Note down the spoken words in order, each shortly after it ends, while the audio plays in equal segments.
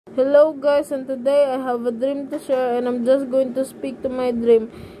Hello guys, and today I have a dream to share, and I'm just going to speak to my dream.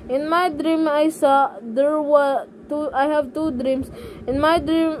 In my dream I saw I have two dreams. In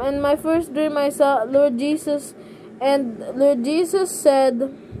my first dream I saw Lord Jesus, and Lord Jesus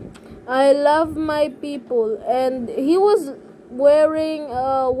said, "I love my people," and he was wearing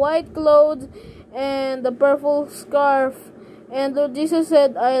white clothes and a purple scarf. And Lord Jesus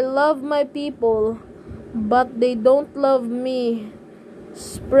said, "I love my people, but they don't love me.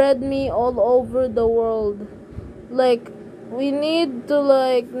 Spread me all over the world." Like, we need to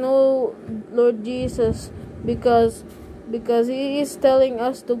know Lord Jesus, because he is telling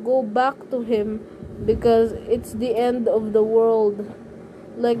us to go back to him, because it's the end of the world.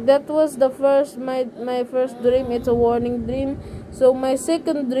 Like, that was my first dream. It's a warning dream. So my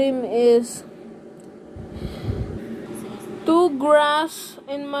second dream is two grass.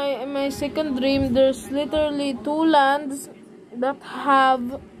 In my second dream, there's literally two lands that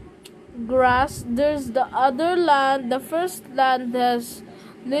have grass. There's the other land. The first land has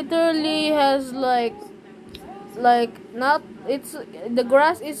not, it's, the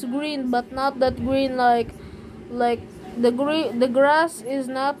grass is green, but not that green, the grass is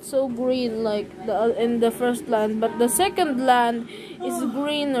not so green like in the first land, but the second land is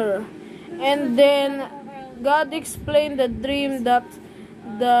greener. And then God explained the dream that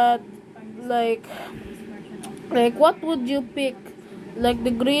like what would you pick, like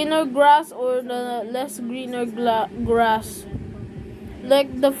the greener grass or the less greener grass?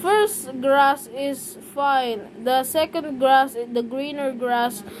 Like, the first grass is fine, the second grass, the greener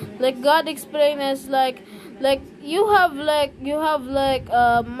grass, like God explained, as like you have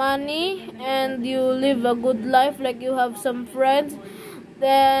money and you live a good life, like you have some friends,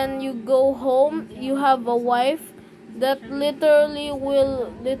 then you go home, you have a wife that will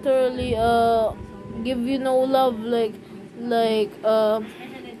give you no love, like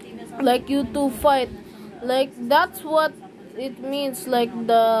you two fight. Like, that's what it means. Like,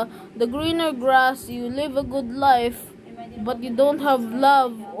 the greener grass, you live a good life, but you don't have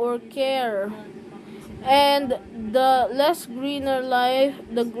love or care. And the less greener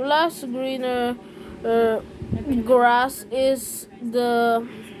grass is the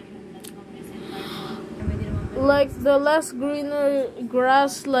less greener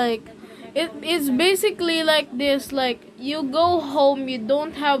grass. Like, it's basically like this. Like, you go home, you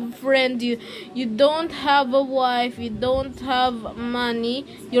don't have friends, you don't have a wife, you don't have money,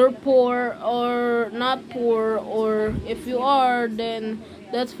 you're poor or not poor, or if you are, then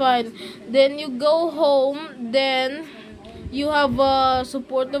that's fine. Then you go home, then you have a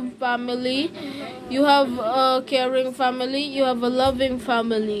supportive family, you have a caring family, you have a loving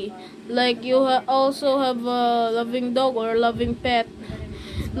family. Like, you also have a loving dog or a loving pet.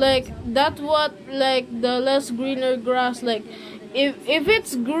 Like, that's what, like, the less greener grass. Like, if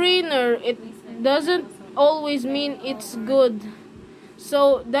it's greener, it doesn't always mean it's good.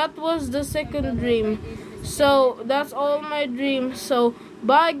 So that was the second dream. So that's all my dreams. So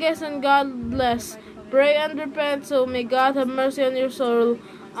bye guys, and God bless. Pray and repent, so may God have mercy on your soul.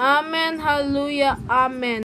 Amen. Hallelujah. Amen.